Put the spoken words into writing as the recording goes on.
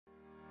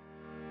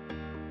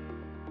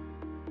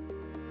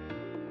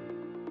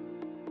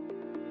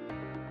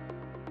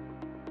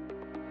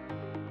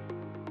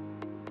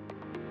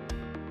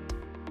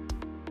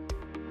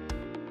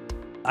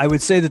I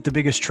would say that the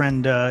biggest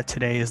trend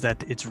today is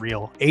that it's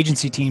real.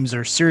 Agency teams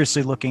are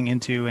seriously looking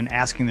into and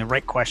asking the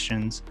right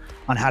questions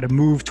on how to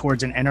move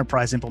towards an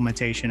enterprise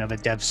implementation of a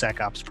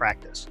DevSecOps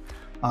practice.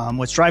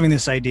 What's driving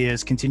this idea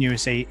is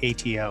continuous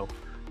ATO,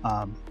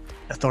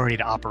 authority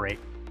to operate.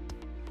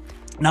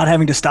 Not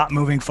having to stop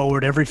moving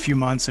forward every few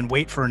months and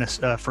wait for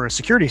a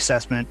security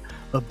assessment,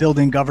 but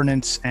building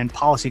governance and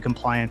policy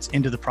compliance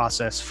into the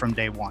process from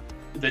day one.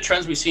 The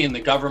trends we see in the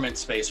government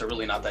space are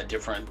really not that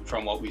different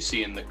from what we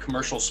see in the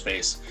commercial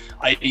space.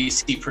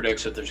 IDC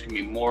predicts that there's going to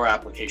be more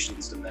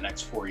applications in the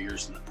next 4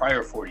 years than the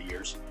prior 40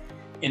 years.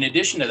 In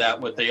addition to that,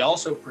 what they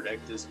also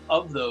predict is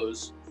of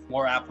those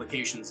more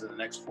applications in the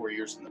next 4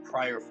 years than the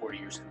prior 40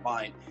 years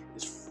combined,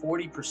 is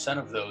 40%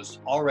 of those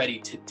already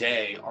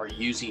today are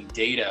using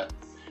data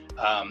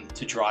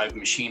to drive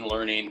machine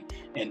learning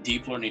and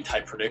deep learning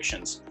type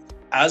predictions.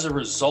 As a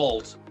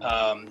result,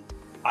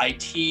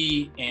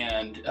 IT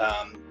and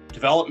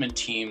development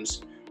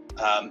teams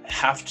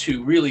have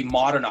to really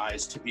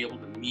modernize to be able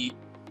to meet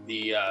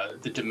the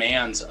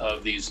demands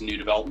of these new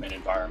development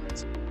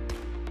environments.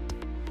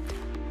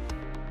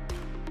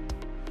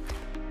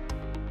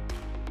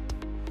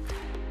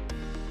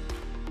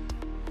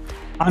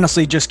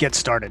 Honestly, just get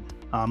started.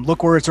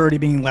 Look where it's already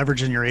being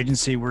leveraged in your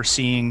agency. We're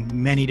seeing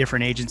many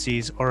different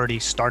agencies already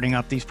starting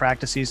up these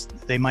practices.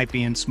 They might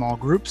be in small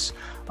groups,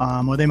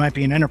 or they might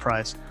be in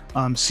enterprise.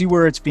 See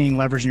where it's being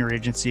leveraged in your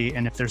agency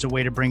and if there's a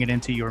way to bring it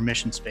into your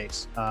mission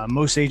space.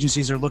 Most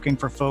agencies are looking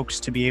for folks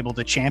to be able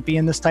to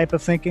champion this type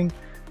of thinking.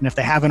 And if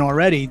they haven't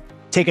already,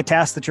 take a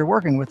task that you're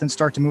working with and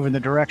start to move in the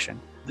direction.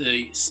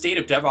 The State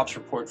of DevOps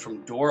report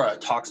from DORA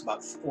talks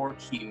about 4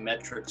 key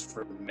metrics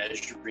for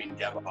measuring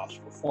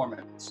DevOps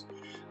performance.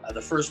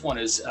 The first one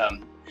is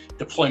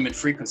deployment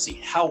frequency.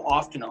 How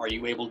often are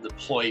you able to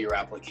deploy your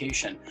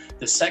application?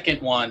 The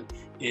second one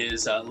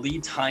is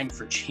lead time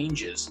for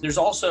changes. There's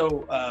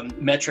also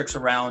metrics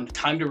around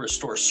time to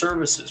restore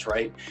services,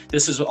 right?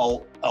 This is a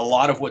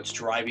lot of what's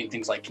driving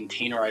things like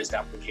containerized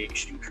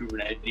application,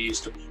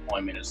 Kubernetes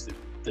deployment is to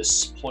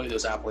deploy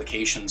those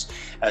applications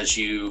as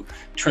you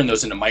turn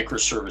those into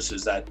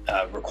microservices that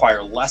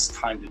require less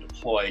time to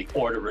deploy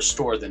or to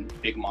restore than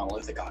big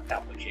monolithic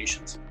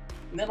applications.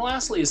 And then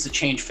lastly is the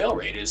change fail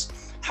rate, is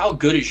how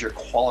good is your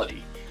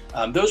quality?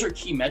 Those are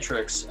key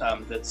metrics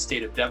that the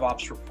State of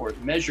DevOps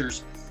report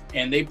measures,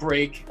 and they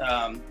break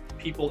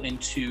people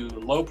into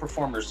low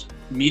performers,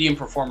 medium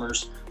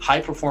performers, high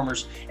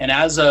performers, and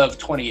as of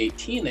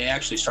 2018, they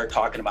actually start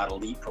talking about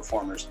elite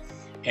performers.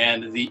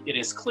 And it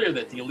is clear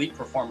that the elite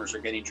performers are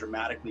getting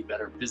dramatically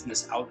better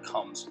business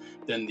outcomes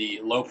than the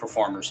low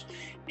performers,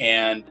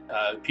 and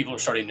people are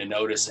starting to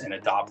notice and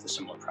adopt the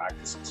similar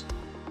practices.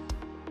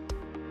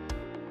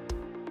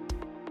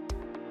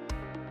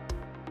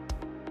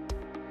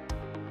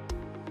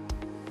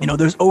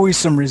 There's always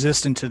some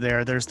resistance to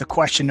there. There's the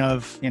question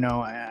of,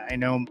 I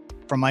know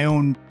from my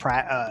own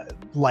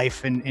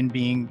life and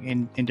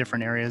being in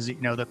different areas,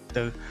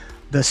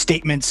 the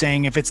statement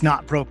saying, if it's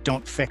not broke,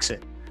 don't fix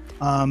it.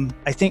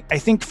 I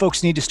think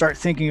folks need to start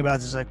thinking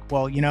about this like,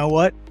 well, you know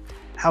what?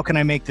 How can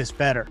I make this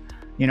better?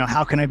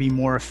 How can I be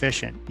more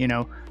efficient?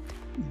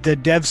 The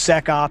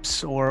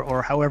DevSecOps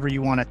or however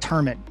you want to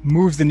term it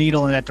moves the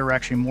needle in that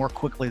direction more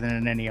quickly than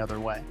in any other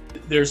way.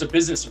 There's a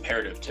business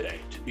imperative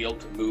today to be able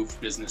to move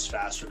business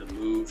faster, to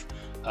move,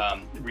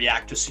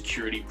 react to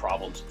security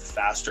problems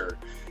faster.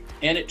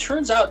 And it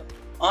turns out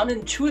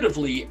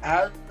unintuitively,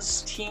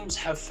 as teams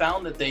have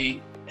found that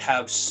they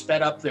have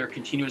sped up their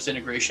continuous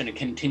integration and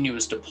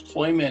continuous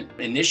deployment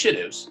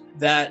initiatives,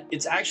 that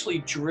it's actually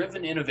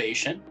driven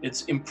innovation,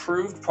 it's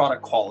improved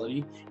product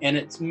quality, and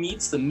it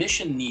meets the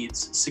mission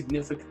needs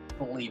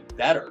significantly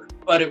better.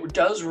 But it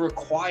does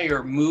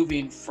require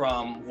moving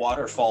from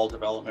waterfall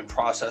development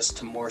process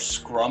to more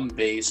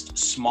Scrum-based,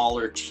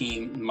 smaller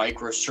team,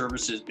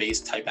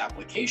 microservices-based type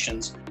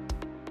applications.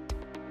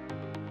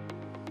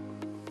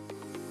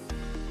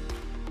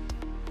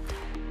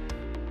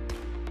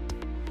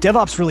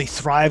 DevOps really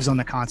thrives on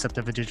the concept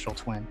of a digital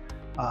twin.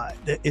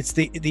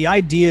 The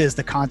idea is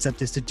the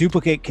concept is to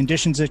duplicate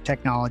conditions of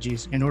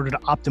technologies in order to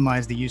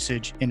optimize the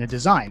usage in a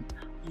design.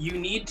 You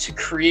need to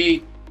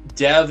create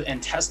dev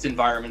and test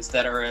environments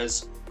that are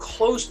as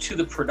close to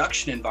the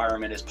production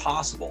environment as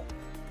possible.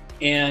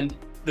 And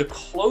the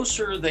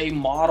closer they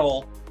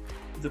model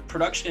the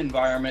production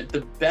environment,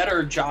 the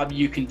better job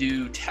you can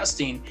do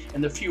testing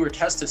and the fewer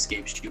test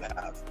escapes you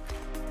have.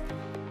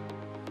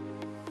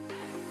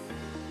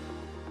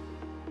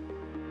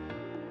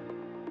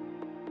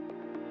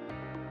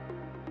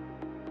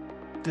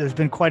 There's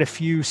been quite a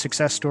few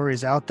success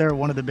stories out there.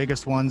 One of the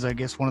biggest ones, I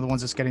guess, one of the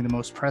ones that's getting the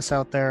most press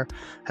out there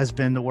has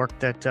been the work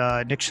that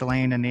Nick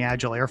Shalane and the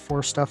Agile Air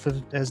Force stuff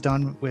has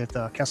done with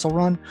Kessel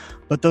Run.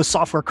 But those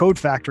software code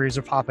factories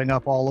are popping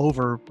up all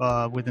over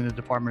within the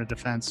Department of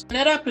Defense.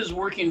 NetApp is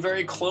working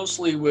very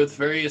closely with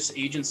various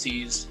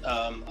agencies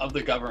of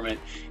the government,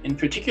 and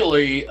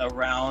particularly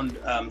around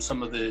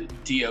some of the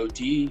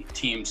DoD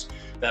teams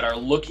that are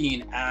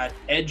looking at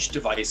edge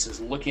devices,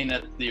 looking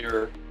at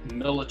their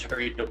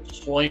military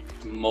deployed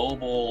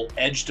mobile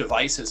edge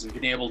devices and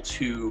being able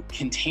to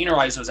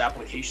containerize those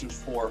applications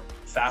for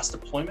fast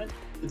deployment.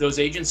 Those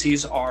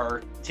agencies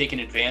are taking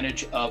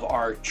advantage of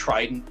our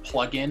Trident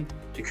plugin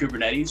to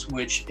Kubernetes,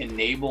 which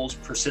enables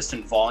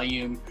persistent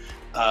volume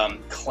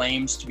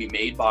claims to be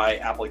made by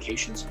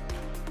applications.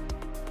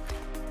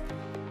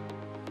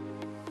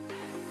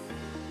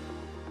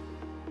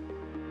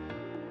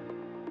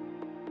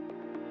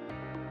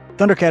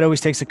 ThunderCat always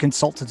takes a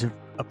consultative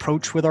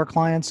approach with our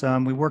clients.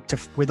 We work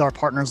with our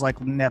partners like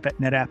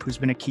NetApp, who's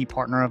been a key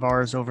partner of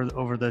ours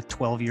over the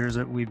 12 years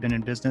that we've been in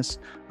business,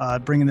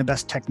 bringing the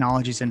best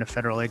technologies into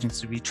federal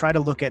agencies. We try to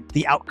look at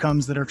the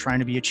outcomes that are trying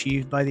to be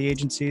achieved by the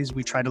agencies.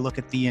 We try to look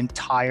at the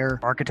entire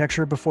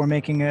architecture before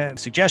making a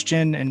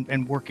suggestion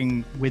and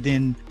working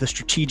within the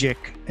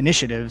strategic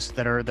initiatives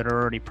that are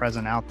already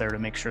present out there to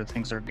make sure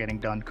things are getting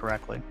done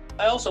correctly.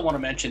 I also want to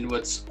mention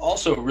what's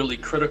also really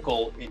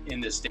critical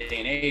in this day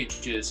and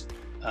age is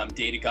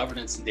data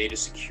governance and data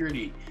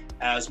security.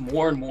 As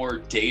more and more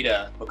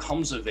data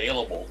becomes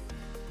available,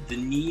 the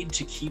need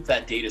to keep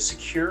that data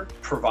secure,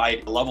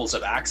 provide levels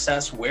of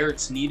access where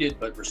it's needed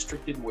but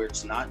restricted where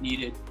it's not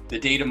needed. The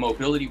data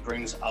mobility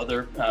brings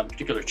other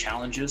particular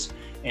challenges,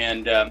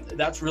 and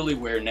that's really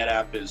where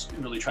NetApp is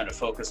really trying to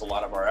focus a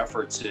lot of our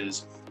efforts,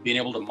 is being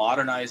able to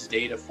modernize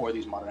data for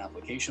these modern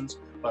applications,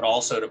 but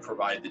also to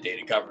provide the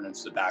data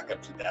governance, the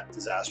backup to that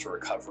disaster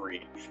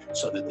recovery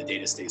so that the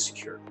data stays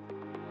secure.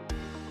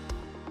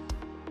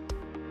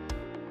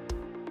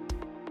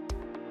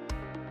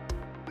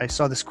 I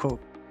saw this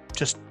quote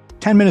just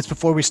 10 minutes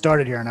before we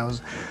started here, and I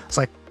was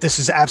like, this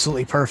is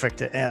absolutely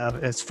perfect.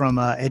 It's from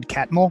Ed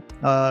Catmull,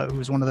 who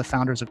was one of the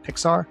founders of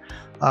Pixar,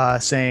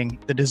 saying,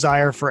 "The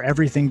desire for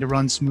everything to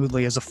run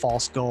smoothly is a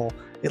false goal.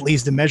 It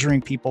leads to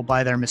measuring people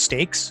by their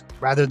mistakes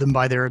rather than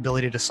by their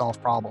ability to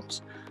solve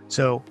problems."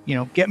 So,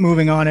 get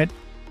moving on it.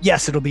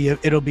 Yes, it'll be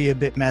a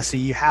bit messy.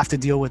 You have to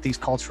deal with these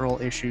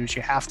cultural issues.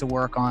 You have to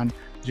work on,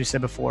 as you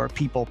said before,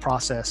 people,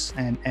 process,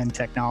 and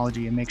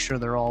technology, and make sure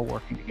they're all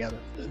working together.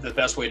 The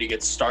best way to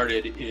get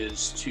started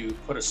is to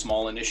put a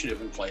small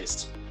initiative in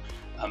place.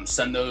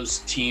 Send those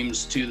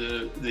teams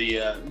to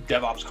the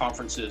DevOps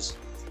conferences,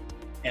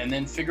 and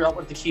then figure out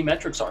what the key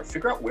metrics are.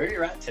 Figure out where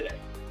you're at today.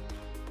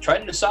 Try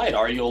to decide,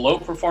 are you a low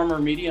performer,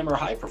 medium, or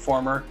high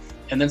performer?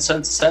 And then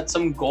set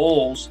some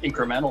goals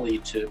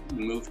incrementally to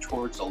move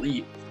towards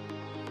elite.